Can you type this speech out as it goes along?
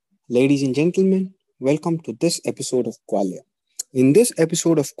Ladies and gentlemen, welcome to this episode of Qualia. In this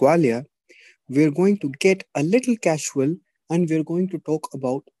episode of Qualia, we're going to get a little casual and we're going to talk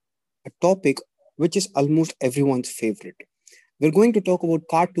about a topic which is almost everyone's favorite. We're going to talk about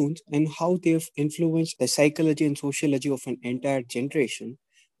cartoons and how they've influenced the psychology and sociology of an entire generation.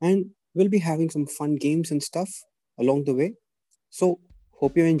 And we'll be having some fun games and stuff along the way. So,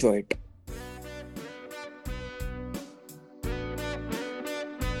 hope you enjoy it.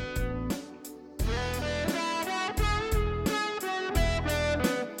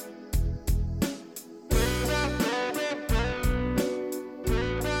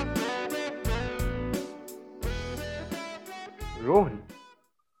 Rohan,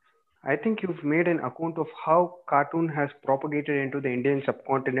 I think you've made an account of how cartoon has propagated into the Indian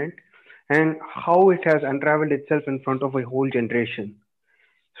subcontinent and how it has unraveled itself in front of a whole generation.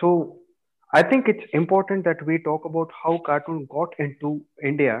 So, I think it's important that we talk about how cartoon got into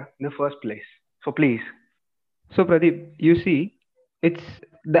India in the first place. So, please. So, Pradeep, you see, it's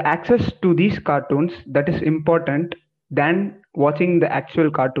the access to these cartoons that is important than watching the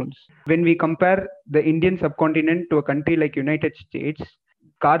actual cartoons. When we compare the Indian subcontinent to a country like United States,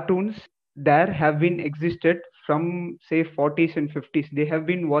 cartoons there have been existed from say 40s and 50s. They have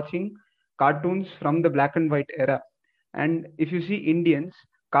been watching cartoons from the black and white era. And if you see Indians,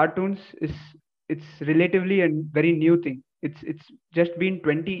 cartoons is it's relatively a very new thing. It's just been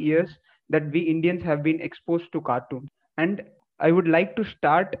 20 years that we Indians have been exposed to cartoons. And I would like to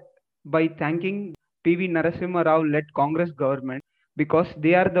start by thanking PV Narasimha Rao led Congress government because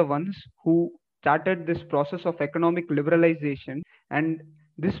they are the ones who started this process of economic liberalization, and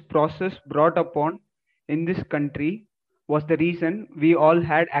this process brought upon in this country was the reason we all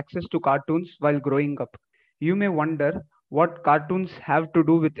had access to cartoons while growing up. You may wonder what cartoons have to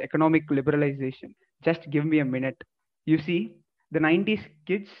do with economic liberalization. Just give me a minute. You see, the 90s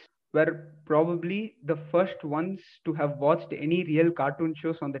kids were probably the first ones to have watched any real cartoon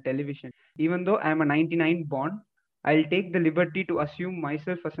shows on the television. Even though I am a 99 born, I'll take the liberty to assume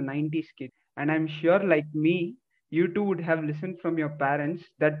myself as a 90s kid. And I'm sure, like me, you too would have listened from your parents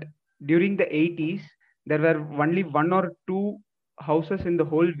that during the 80s, there were only one or two houses in the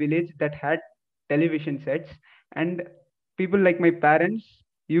whole village that had television sets. And people like my parents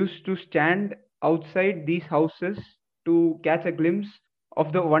used to stand outside these houses to catch a glimpse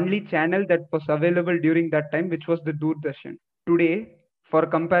of the only channel that was available during that time, which was the Doordarshan. Today, for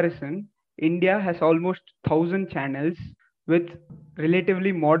comparison, India has almost 1,000 channels with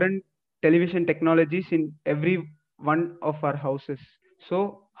relatively modern television technologies in every one of our houses.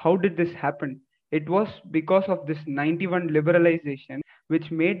 So, how did this happen? It was because of this 91 liberalization, which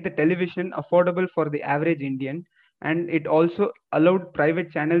made the television affordable for the average Indian, and it also allowed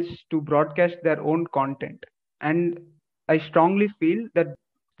private channels to broadcast their own content. And I strongly feel that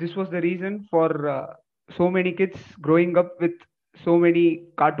this was the reason for so many kids growing up with so many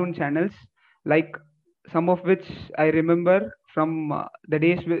cartoon channels, like some of which I remember from the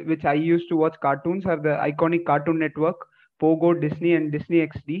days which I used to watch cartoons are the iconic Cartoon Network, Pogo, Disney, and Disney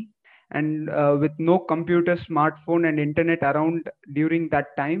XD. And with no computer, smartphone, and internet around during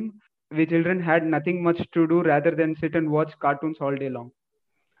that time, we children had nothing much to do rather than sit and watch cartoons all day long.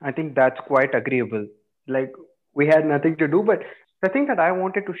 I think that's quite agreeable. Like, we had nothing to do, but the thing that I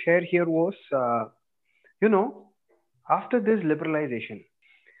wanted to share here was, you know, after this liberalization,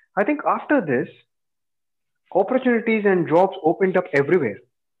 I think after this, opportunities and jobs opened up everywhere.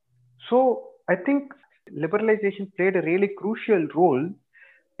 So I think liberalization played a really crucial role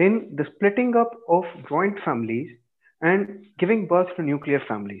in the splitting up of joint families and giving birth to nuclear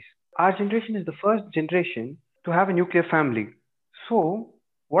families. Our generation is the first generation to have a nuclear family. So,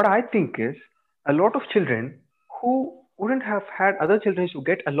 what I think is a lot of children who wouldn't have had other children to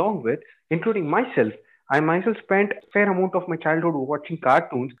get along with, including myself. I myself spent a fair amount of my childhood watching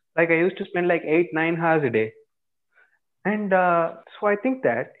cartoons. Like I used to spend like 8 9 hours a day, and so I think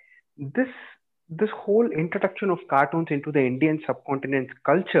that this this whole introduction of cartoons into the Indian subcontinent's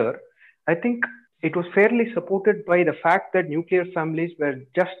culture, I think it was fairly supported by the fact that nuclear families were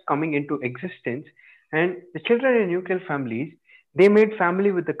just coming into existence, and the children in nuclear families, they made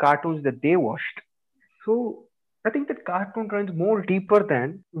family with the cartoons that they watched. So I think that cartoon runs more deeper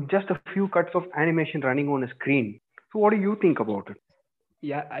than just a few cuts of animation running on a screen. So what do you think about it?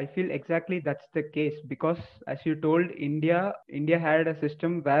 Yeah, I feel exactly that's the case because as you told, India had a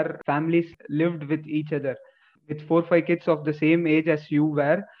system where families lived with each other. With 4 5 kids of the same age as you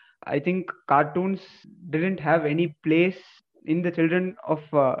were, I think cartoons didn't have any place in the children of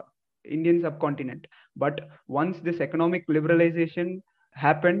Indian subcontinent. But once this economic liberalization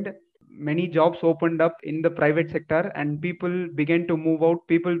happened, many jobs opened up in the private sector, and people began to move out.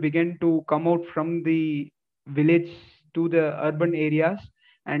 People began to come out from the village to the urban areas,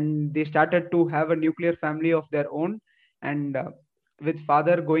 and they started to have a nuclear family of their own. And with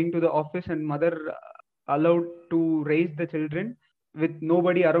father going to the office and mother allowed to raise the children with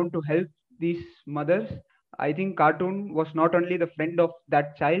nobody around to help these mothers, I think cartoon was not only the friend of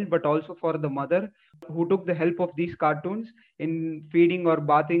that child but also for the mother who took the help of these cartoons in feeding or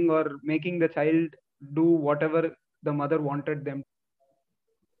bathing or making the child do whatever the mother wanted them.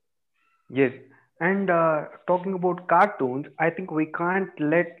 Yes. And talking about cartoons, I think we can't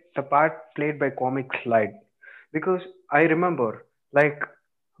let the part played by comics slide. Because I remember, like,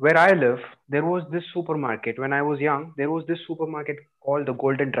 where I live, there was this supermarket. When I was young, there was this supermarket called the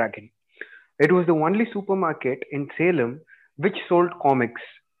Golden Dragon. It was the only supermarket in Salem which sold comics.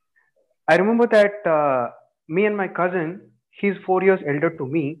 I remember that me and my cousin, he's 4 years elder to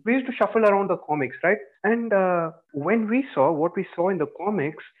me, we used to shuffle around the comics, right? And when we saw what we saw in the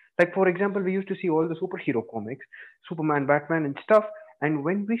comics, like for example, we used to see all the superhero comics, Superman, Batman, and stuff. And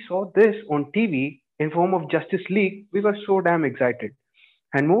when we saw this on TV in form of Justice League, we were so damn excited.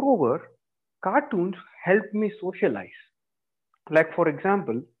 And moreover, cartoons helped me socialize. Like for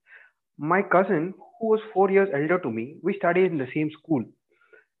example, my cousin, who was 4 years elder to me, we studied in the same school.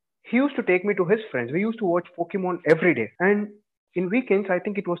 He used to take me to his friends. We used to watch Pokemon every day. And in weekends, I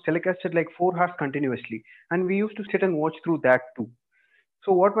think it was telecasted like 4 hours continuously. And we used to sit and watch through that too.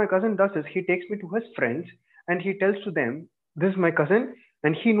 So what my cousin does is he takes me to his friends and he tells to them, "This is my cousin,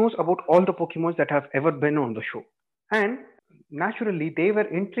 and he knows about all the Pokemons that have ever been on the show." And naturally, they were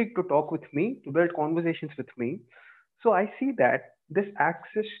intrigued to talk with me, to build conversations with me. So I see that this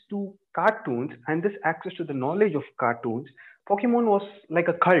access to cartoons and this access to the knowledge of cartoons, Pokemon was like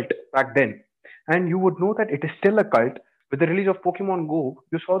a cult back then. And you would know that it is still a cult. With the release of Pokemon Go,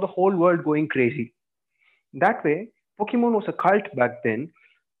 you saw the whole world going crazy. That way, Pokemon was a cult back then.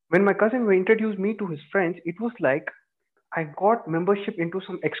 When my cousin introduced me to his friends, it was like I got membership into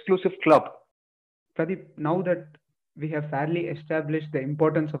some exclusive club. Pradeep, now that we have fairly established the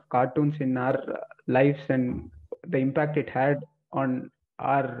importance of cartoons in our lives and the impact it had on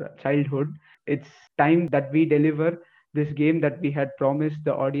our childhood, it's time that we deliver this game that we had promised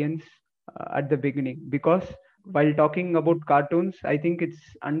the audience at the beginning. Because while talking about cartoons, I think it's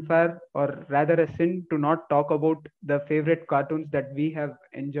unfair or rather a sin to not talk about the favorite cartoons that we have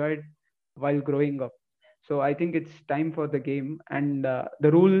enjoyed while growing up. So I think it's time for the game, and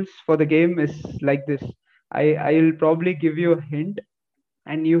the rules for the game is like this. I'll probably give you a hint,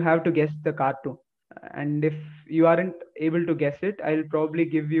 and you have to guess the cartoon. And if you aren't able to guess it, I'll probably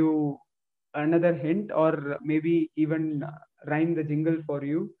give you another hint, or maybe even rhyme the jingle for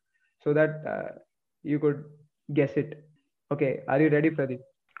you, so that you could guess it. Okay, are you ready, Pradeep?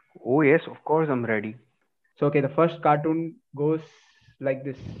 Oh, yes, of course, I'm ready. So, okay, the first cartoon goes like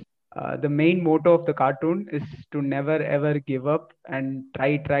this. The main motto of the cartoon is to never ever give up and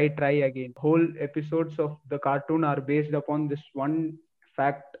try, try, try again. Whole episodes of the cartoon are based upon this one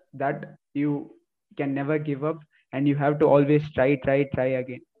fact that you can never give up and you have to always try, try, try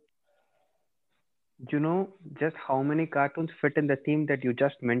again. You know just how many cartoons fit in the theme that you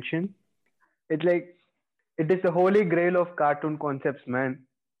just mentioned? It's like it is the holy grail of cartoon concepts, man.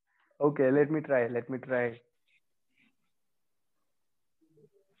 Okay, let me try. Let me try.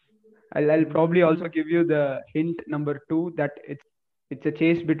 I'll probably also give you the hint number two that it's a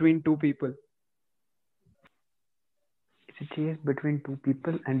chase between two people. It's a chase between two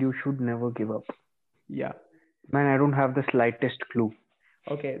people, and you should never give up. Yeah. Man, I don't have the slightest clue.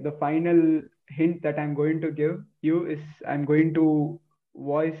 Okay, the final hint that I'm going to give you is I'm going to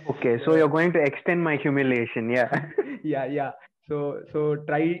voice. Okay, so you're going to extend my humiliation, yeah. Yeah. So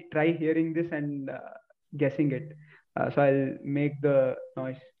try hearing this and guessing it. So I'll make the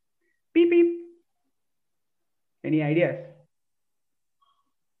noise. Beep beep. Any ideas?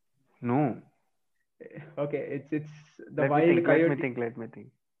 No. Okay, it's the Let me wild think. coyote. Let me think.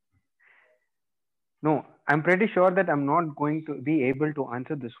 No, I'm pretty sure that I'm not going to be able to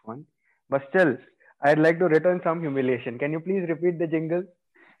answer this one. But still, I'd like to return some humiliation. Can you please repeat the jingle?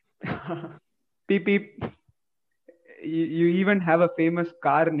 Beep beep. You even have a famous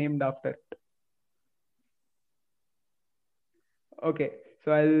car named after it. Okay,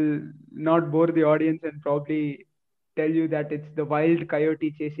 so I'll not bore the audience and probably tell you that it's the wild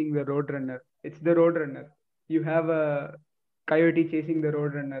coyote chasing the roadrunner. It's the roadrunner. You have a coyote chasing the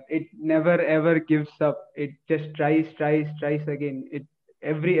roadrunner. It never ever gives up. It just tries again. It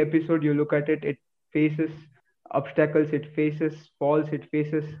every episode you look at it, it faces obstacles, it faces falls, it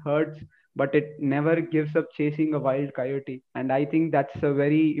faces hurts, but it never gives up chasing a wild coyote. And I think that's a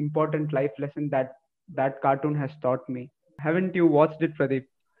very important life lesson that that cartoon has taught me. Haven't you watched it, Pradeep?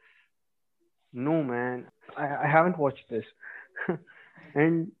 No, man, I haven't watched this.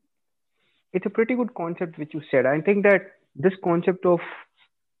 And it's a pretty good concept which you said. I think that this concept of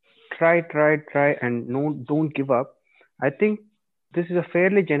try, and no, don't give up. I think this is a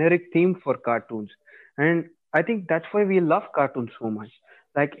fairly generic theme for cartoons, and I think that's why we love cartoons so much.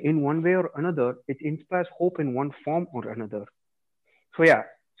 Like in one way or another, it inspires hope in one form or another. So yeah,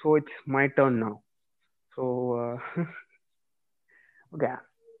 so it's my turn now. So okay,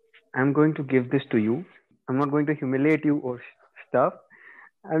 I'm going to give this to you. I'm not going to humiliate you or stuff.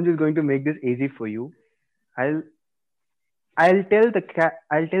 I'm just going to make this easy for you. I'll I'll tell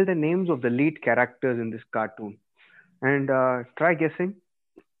the names of the lead characters in this cartoon, and try guessing.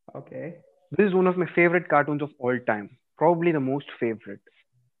 Okay. This is one of my favorite cartoons of all time, probably the most favorite.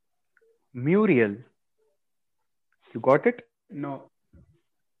 Muriel, you got it? No.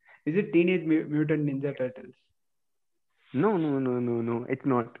 Is it Teenage Mutant Ninja Turtles? No, no, no, no, no. It's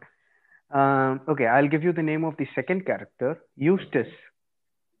not. Okay, I'll give you the name of the second character, Eustace.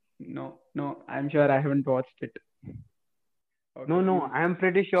 No, no. I'm sure I haven't watched it. No, Okay. no, I'm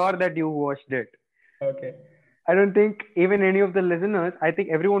pretty sure that you watched it. Okay. I don't think even any of the listeners, I think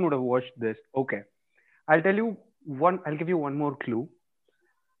everyone would have watched this. Okay. I'll tell you I'll give you one more clue.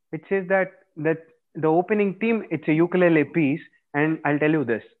 It says that the opening theme, it's a ukulele piece, and I'll tell you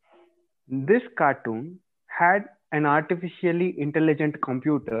this. This cartoon had an artificially intelligent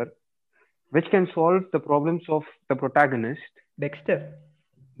computer which can solve the problems of the protagonist. Dexter.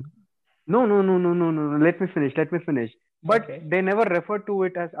 No, no, no, no, no, no, no. Let me finish. Let me finish. But Okay. they never refer to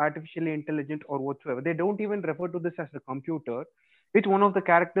it as artificially intelligent or whatsoever. They don't even refer to this as a computer. It's one of the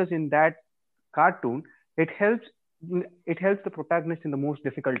characters in that cartoon. It helps. It helps the protagonist in the most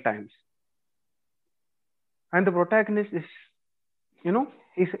difficult times. And the protagonist is,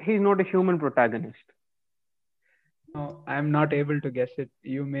 he's not a human protagonist. No, I'm not able to guess it.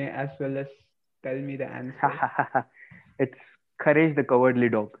 You may as well as tell me the answer. It's Courage the Cowardly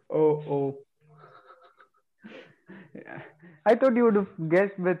Dog. Oh, oh. Yeah. I thought you would have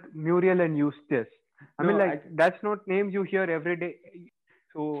guessed with Muriel and Eustace. I mean, No, like, that's not names you hear every day.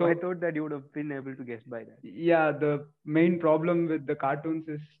 So So- I thought that you would have been able to guess by that. yeah, the main problem with the cartoons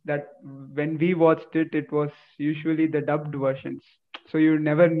is that when we watched it, it was usually the dubbed versions. So you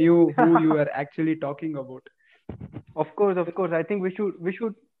never knew who you were actually talking about. Of course, of course. I think we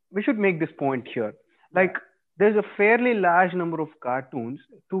should make this point here. Like, there's a fairly large number of cartoons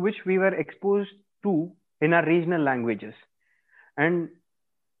to which we were exposed to in our regional languages, and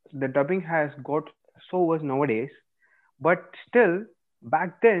the dubbing has got so worse nowadays. But still,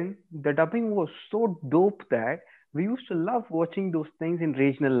 back then, the dubbing was so dope that we used to love watching those things in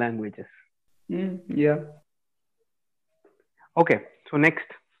regional languages. Yeah. Okay, so next.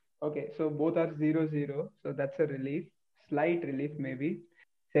 Okay, so both are 0-0. So that's a relief, slight relief maybe.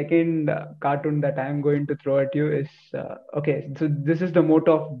 Second cartoon that I'm going to throw at you is okay. So this is the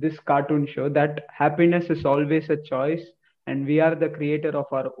motto of this cartoon show, that happiness is always a choice, and we are the creator of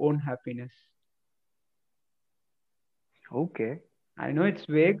our own happiness. Okay, I know it's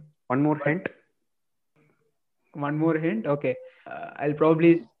vague. one more But- hint. One more hint. Okay, I'll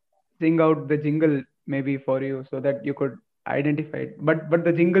probably sing out the jingle maybe for you so that you could identify it. But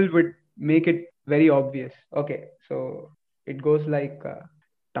the jingle would make it very obvious. Okay, so it goes like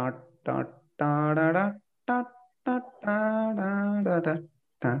ta ta ta da da ta ta ta da da da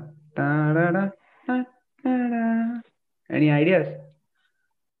ta ta da da ta ta da. Any ideas?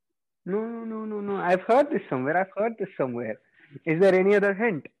 No, no, no, no, no. I've heard this somewhere. I've heard this somewhere. Is there any other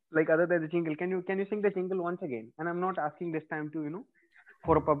hint? Like other than the jingle? Can you sing the jingle once again? And I'm not asking this time to,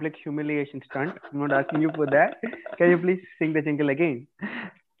 for a public humiliation stunt. I'm not asking you for that. Can you please sing the jingle again?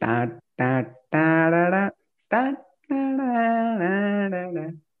 Ta ta ta da da ta ta da da da da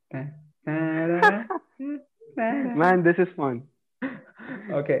ta ta da da da. Man, this is fun.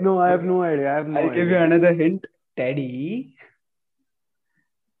 Okay. No, I have no idea. I have no I'll give you idea. another hint. Teddy.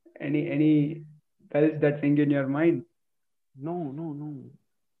 Any bells that ring in your mind? No, no, no.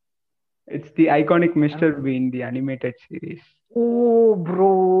 It's the iconic Mr. Bean, the animated series. Oh,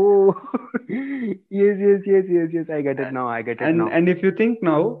 bro. Yes. I get it now. I get it now. And if you think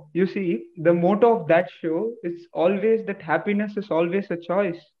now, you see the motto of that show is always that happiness is always a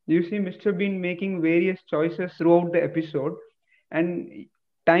choice. You see Mr. Bean making various choices throughout the episode, and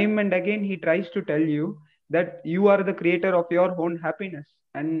time and again he tries to tell you that you are the creator of your own happiness.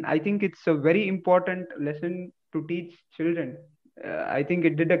 And I think it's a very important lesson to teach children. I think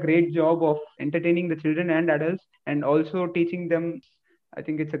it did a great job of entertaining the children and adults, and also teaching them I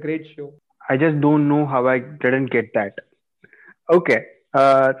think it's a great show. I just don't know how I didn't get that. Okay,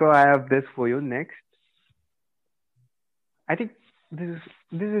 so I have this for you next. I think this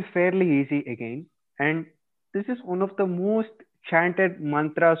is fairly easy again, and this is one of the most chanted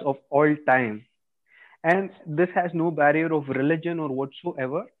mantras of all time. And this has no barrier of religion or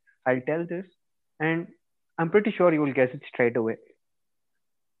whatsoever. I'll tell this, and I'm pretty sure you will guess it straight away.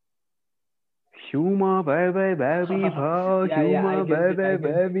 Huma baby baby ba, Yeah, I Huma guessed it. I baby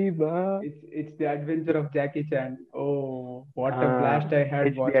guessed it. baby ba. It's the adventure of Jackie Chan. Oh, what a Ah, blast I had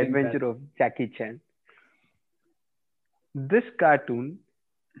it's the watching that. adventure of Jackie Chan. This cartoon,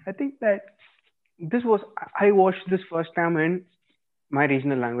 I think that this was I watched this first time in my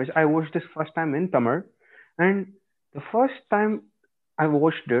regional language. I watched this first time in Tamil, and the first time I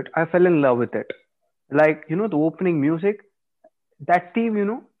watched it, I fell in love with it. Like the opening music, that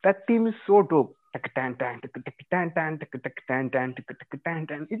theme, that theme is so dope. It's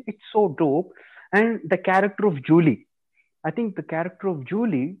so dope, and the character of Julie. I think the character of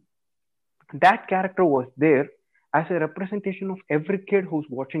Julie, that character was there as a representation of every kid who's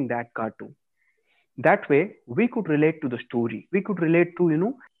watching that cartoon. That way we could relate to the story, we could relate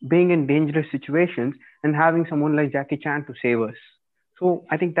to being in dangerous situations and having someone like Jackie Chan to save us. So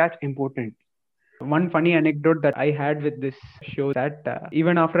I think that's important. One funny anecdote that I had with this show that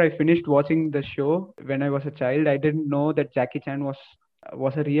even after I finished watching the show when I was a child, I didn't know that Jackie Chan was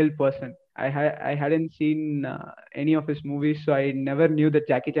a real person. I hadn't seen any of his movies, so I never knew that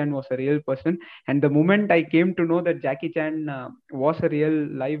Jackie Chan was a real person. And the moment I came to know that Jackie Chan was a real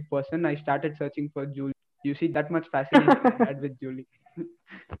live person, I started searching for Julie. You see, that much fascination I had with Julie.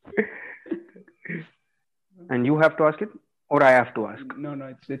 And you have to ask it, or I have to ask?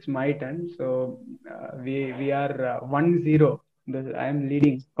 No, it's my turn. So we are 1-0. I am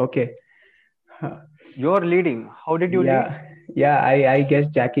leading. Okay. You're leading. How did you lead? Yeah. I guess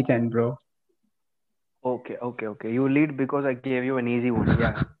Jackie Chan, bro. Okay. You lead because I gave you an easy one.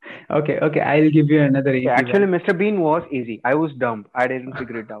 Yeah. Okay. I'll give you another easy Actually, one. Mr. Bean was easy. I was dumb. I didn't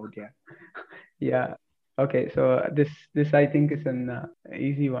figure it out. Yeah. Yeah. Okay. So this I think is an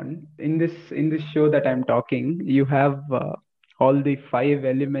easy one. In this show that I'm talking, you have all the 5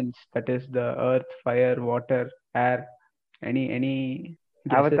 elements. That is the earth, fire, water, air. Any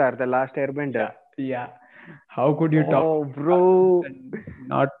guesses? Avatar, the last airbender. Yeah. How could you talk Oh, about bro. cartoons and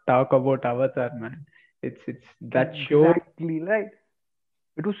not talk about Avatar, man? It's that show. Exactly right.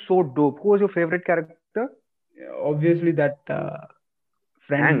 It was so dope. Who was your favorite character? Obviously, that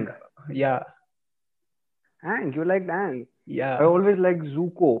friend. Aang. Yeah. Aang. You liked Aang. I Yeah. always liked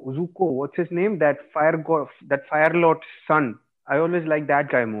Zuko. Zuko. What's his name? That fire god. That Fire Lord's son. I always liked that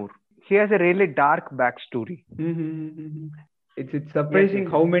guy more. He has a really dark backstory. It's surprising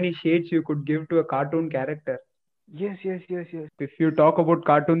how many shades you could give to a cartoon character. Yes. If you talk about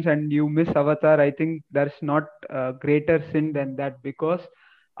cartoons and you miss Avatar, I think there's not a greater sin than that, because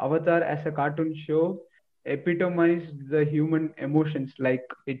Avatar as a cartoon show epitomized the human emotions. Like,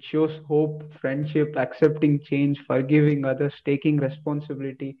 it shows hope, friendship, accepting change, forgiving others, taking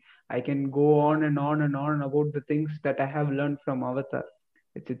responsibility. I can go on and on and on about the things that I have learned from Avatar.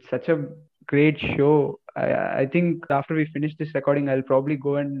 It's such a great show. I think after we finish this recording, I'll probably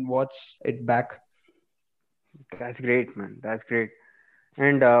go and watch it back. That's great, man. That's great.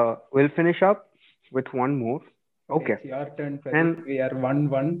 And we'll finish up with one more. Okay. It's your turn, Pradeep. And We are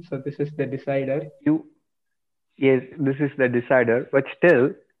 1-1, so this is the decider. Yes, this is the decider. But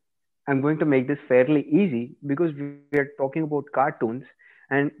still, I'm going to make this fairly easy because we are talking about cartoons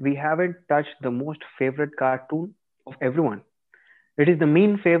and we haven't touched the most favorite cartoon of everyone. It is the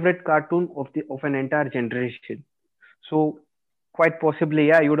main favorite cartoon of an entire generation. So quite possibly,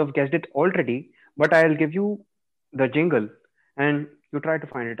 yeah, you would have guessed it already. But I'll give you the jingle and you try to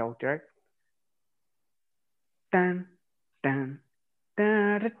find it out, right? Tan, tan,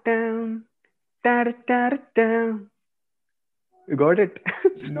 tan, tan, tan, tan, tan. You got it?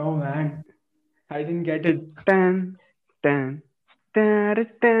 No, man. I didn't get it. Tan, tan, tan,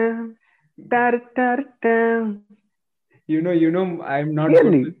 tan, tan, tan, tan. I'm not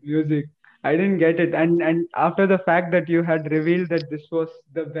Really? good with music. I didn't get it. And after the fact that you had revealed that this was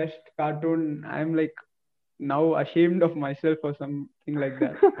the best cartoon, I'm like now ashamed of myself or something like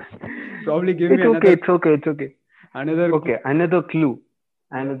that. Probably give me another. It's okay. Another. Okay, another clue.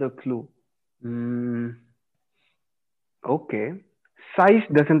 Another clue. Okay. Size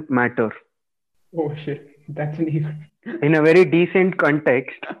doesn't matter. Oh shit, that's an even. In a very decent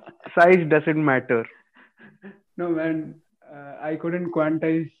context, size doesn't matter. No, man. I couldn't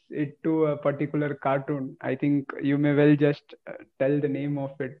quantize it to a particular cartoon. I think you may well just tell the name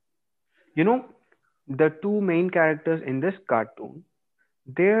of it. The two main characters in this cartoon,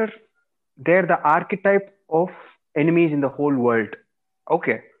 they're they're the archetype of enemies in the whole world.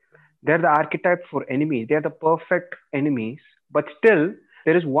 Okay, they're the archetype for enemies. They're the perfect enemies. But still,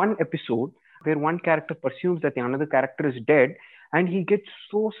 there is one episode where one character presumes that the another character is dead, and he gets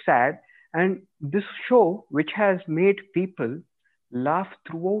so sad. And this show, which has made people laugh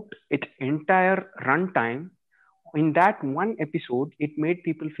throughout its entire runtime, in that one episode, it made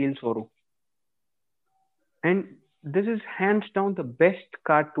people feel sorrow. And this is hands down the best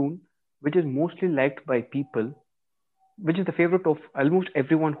cartoon, which is mostly liked by people, which is the favorite of almost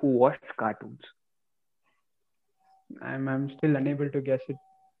everyone who watched cartoons. I'm still unable to guess it.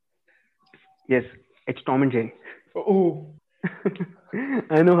 Yes, it's Tom and Jerry. Oh,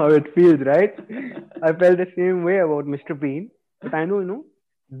 I know how it feels, right? I felt the same way about Mr. Bean, but I know,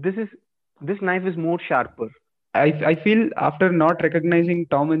 this is this knife is more sharper. I feel after not recognizing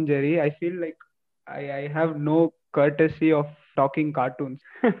Tom and Jerry, I feel like I have no courtesy of talking cartoons.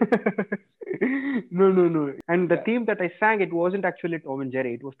 No, no, no. And the Yeah. theme that I sang, it wasn't actually Tom and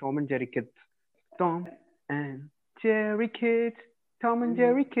Jerry. It was Tom and Jerry Kids. Tom and Jerry Kids. Tom and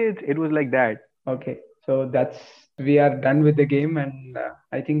Jerry Kids. It was like that. Okay, so we are done with the game, and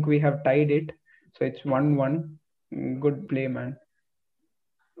I think we have tied it. So it's 1-1. Good play, man.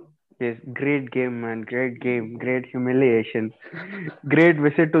 Yes, great game, man. Great game. Great humiliation. Great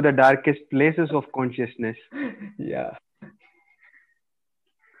visit to the darkest places of consciousness. Yeah.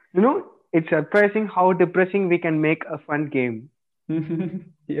 It's surprising how depressing we can make a fun game.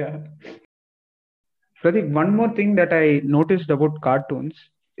 Yeah. Pradeep, one more thing that I noticed about cartoons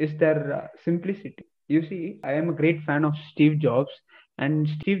is their simplicity. You see, I am a great fan of Steve Jobs, and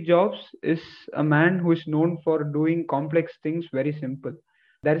Steve Jobs is a man who is known for doing complex things very simple.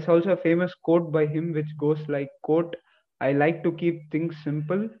 There is also a famous quote by him which goes like, quote, I like to keep things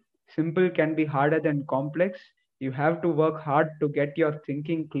simple. Simple can be harder than complex. You have to work hard to get your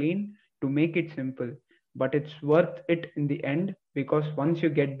thinking clean to make it simple. But it's worth it in the end because once you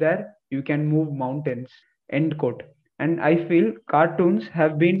get there, you can move mountains. End quote. And I feel cartoons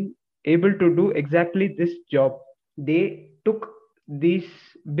have been able to do exactly this job. They took these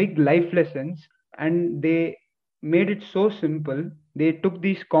big life lessons and they made it so simple. They took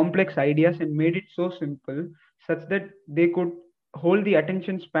these complex ideas and made it so simple such that they could hold the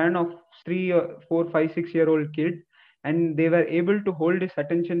attention span of 3 or 4 5 6 year old kid, and they were able to hold this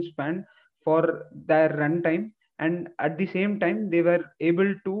attention span for their runtime, and at the same time they were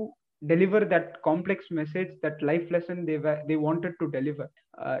able to deliver that complex message, that life lesson they wanted to deliver.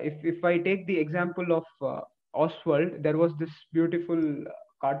 If I take the example of Oswald, there was this beautiful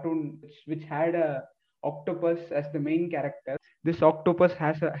cartoon which had a octopus as the main character. This octopus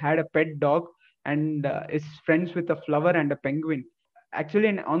had a pet dog and is friends with a flower and a penguin. Actually,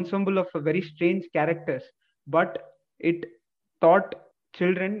 an ensemble of very strange characters, but it taught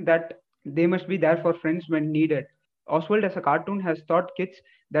children that they must be there for friends when needed. Oswald, as a cartoon, has taught kids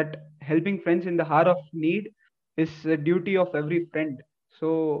that helping friends in the hour of need is a duty of every friend.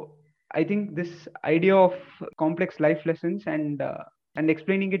 So I think this idea of complex life lessons and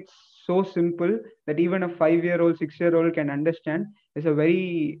explaining it so simple that even a 5 year old, 6 year old can understand is a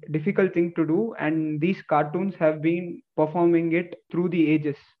very difficult thing to do. And these cartoons have been performing it through the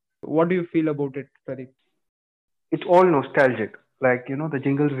ages. What do you feel about it, Pradeep? It's all nostalgic. Like, the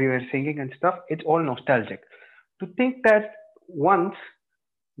jingles we were singing and stuff, it's all nostalgic. To think that once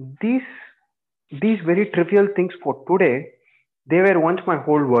these these very trivial things for today, they were once my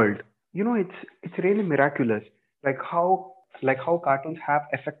whole world. It's really miraculous. Like how cartoons have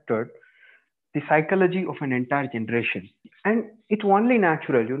affected the psychology of an entire generation. And it's only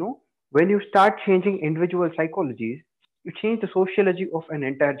natural, when you start changing individual psychologies, you change the sociology of an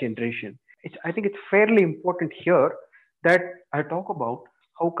entire generation. I think it's fairly important here that I talk about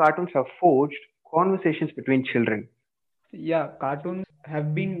how cartoons have forged conversations between children. Yeah, cartoons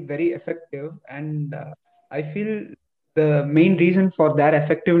have been very effective, and I feel the main reason for their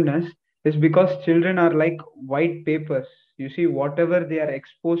effectiveness is because children are like white papers. You see, whatever they are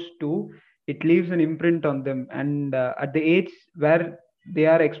exposed to, it leaves an imprint on them. And at the age where they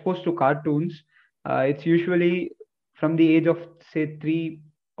are exposed to cartoons, it's usually from the age of say 3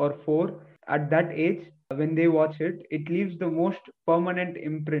 or 4. At that age, when they watch it, it leaves the most permanent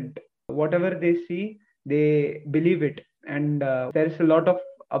imprint. Whatever they see, they believe it, and there is a lot of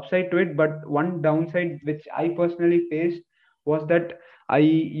upside to it. But one downside which I personally faced was that I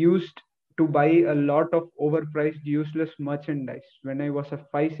used to buy a lot of overpriced useless merchandise when I was a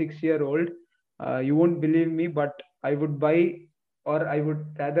 5 6 year old. You won't believe me, but I would buy, or I would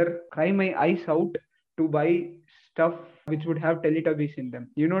rather cry my eyes out to buy stuff which would have Teletubbies in them.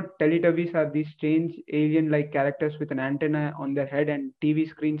 Teletubbies are these strange alien-like characters with an antenna on their head and TV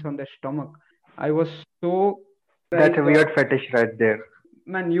screens on their stomach. I was so That's a surprised. weird fetish right there.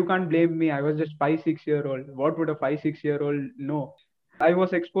 Man, you can't blame me. I was just 5, 6 year old. What would a 5, 6 year old know? I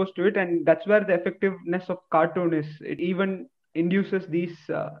was exposed to it, and that's where the effectiveness of cartoon is. It even induces these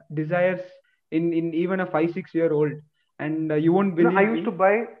desires in even a 5, 6 year old. And you won't You know, believe me.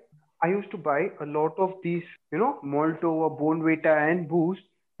 I used to buy a lot of these, Molto or Bonvita and Boost.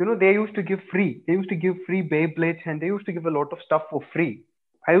 They used to give free. They used to give free Beyblades, and they used to give a lot of stuff for free.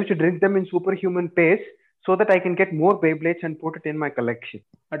 I used to drink them in superhuman pace so that I can get more Beyblades and put it in my collection.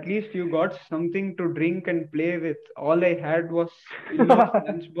 At least you got something to drink and play with. All I had was pillows,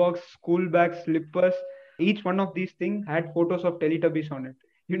 lunchbox, school bags, slippers. Each one of these things had photos of Teletubbies on it.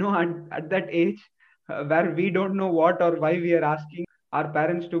 At that age, where we don't know what or why we are asking our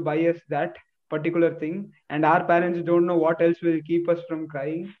parents to buy us that particular thing, and our parents don't know what else will keep us from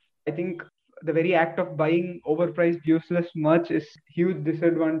crying. I think the very act of buying overpriced, useless merch is huge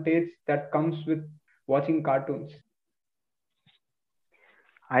disadvantage that comes with watching cartoons.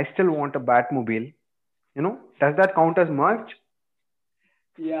 I still want a Batmobile. Does that count as merch?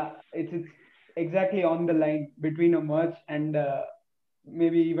 Yeah, it's exactly on the line between a merch and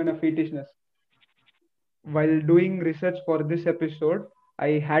maybe even a fetishness. While doing research for this episode,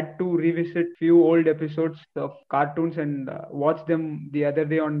 I had to revisit few old episodes of cartoons and watch them the other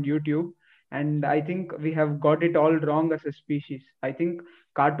day on YouTube. And I think we have got it all wrong as a species. I think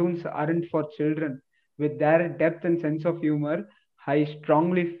cartoons aren't for children. With their depth and sense of humor, I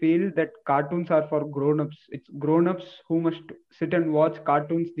strongly feel that cartoons are for grown-ups. It's grown-ups who must sit and watch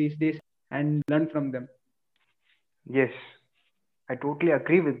cartoons these days and learn from them. Yes, I totally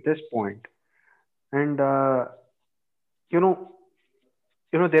agree with this point. And you know,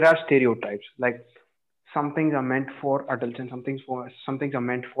 there are stereotypes like some things are meant for adults and some things are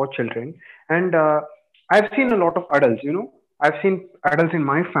meant for children. And I've seen a lot of adults. I've seen adults in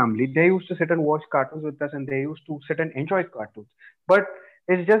my family. They used to sit and watch cartoons with us, and they used to sit and enjoy cartoons. But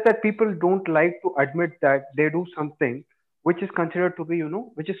it's just that people don't like to admit that they do something which is considered to be,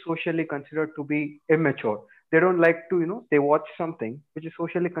 which is socially considered to be immature. They don't like to, they watch something which is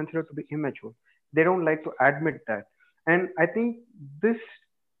socially considered to be immature. They don't like to admit that. And this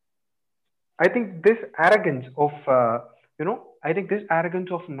this arrogance of, this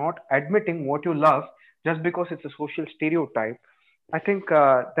arrogance of not admitting what you love just because it's a social stereotype, I think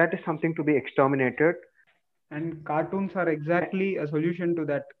that is something to be exterminated. And cartoons are exactly a solution to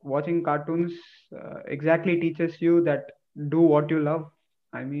that. Watching cartoons exactly teaches you that do what you love.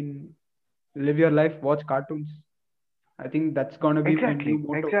 I mean, live your life, watch cartoons. I think that's gonna be my new Exactly,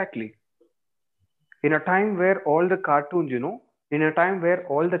 motto. exactly. In a time where all the cartoons, in a time where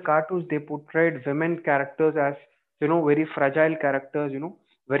all the cartoons they portrayed women characters as, very fragile characters,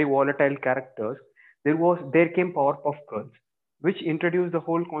 very volatile characters, there came Powerpuff Girls, which introduced the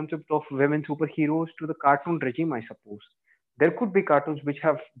whole concept of women superheroes to the cartoon regime, I suppose. There could be cartoons which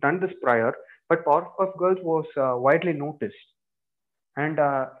have done this prior, but Powerpuff Girls was widely noticed. And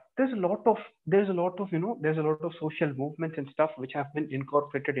there's a lot of social movements and stuff which have been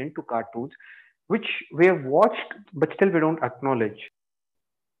incorporated into cartoons, which we have watched but still we don't acknowledge.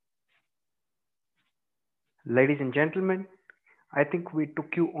 Ladies and gentlemen, I think we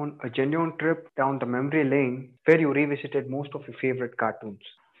took you on a genuine trip down the memory lane where you revisited most of your favorite cartoons.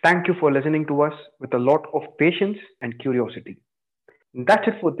 Thank you for listening to us with a lot of patience and curiosity. That's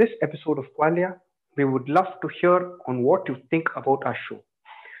it for this episode of Qualia. We would love to hear on what you think about our show.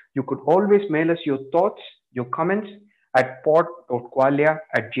 You could always mail us your thoughts, your comments at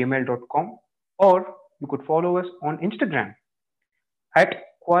pod.qualia@gmail.com, or you could follow us on Instagram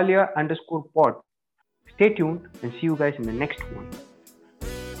at qualia_pod. Stay tuned and see you guys in the next one.